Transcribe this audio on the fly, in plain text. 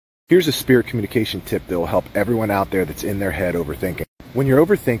Here's a spirit communication tip that will help everyone out there that's in their head overthinking. When you're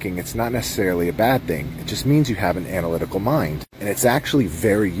overthinking, it's not necessarily a bad thing. It just means you have an analytical mind. And it's actually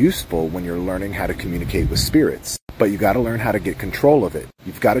very useful when you're learning how to communicate with spirits. But you got to learn how to get control of it.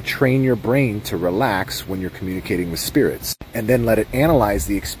 You've got to train your brain to relax when you're communicating with spirits, and then let it analyze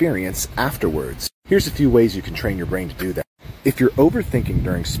the experience afterwards. Here's a few ways you can train your brain to do that. If you're overthinking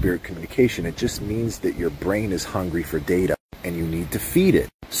during spirit communication, it just means that your brain is hungry for data, and you need to feed it.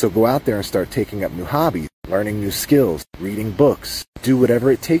 So go out there and start taking up new hobbies, learning new skills, reading books. Do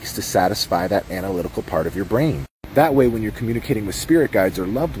whatever it takes to satisfy that analytical part of your brain. That way, when you're communicating with spirit guides or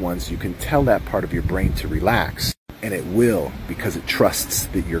loved ones, you can tell that part of your brain to relax. And it will, because it trusts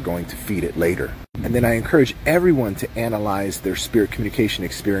that you're going to feed it later. And then I encourage everyone to analyze their spirit communication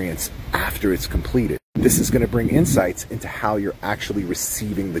experience after it's completed. This is going to bring insights into how you're actually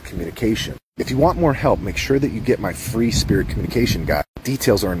receiving the communication. If you want more help, make sure that you get my free spirit communication guide.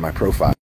 Details are in my profile.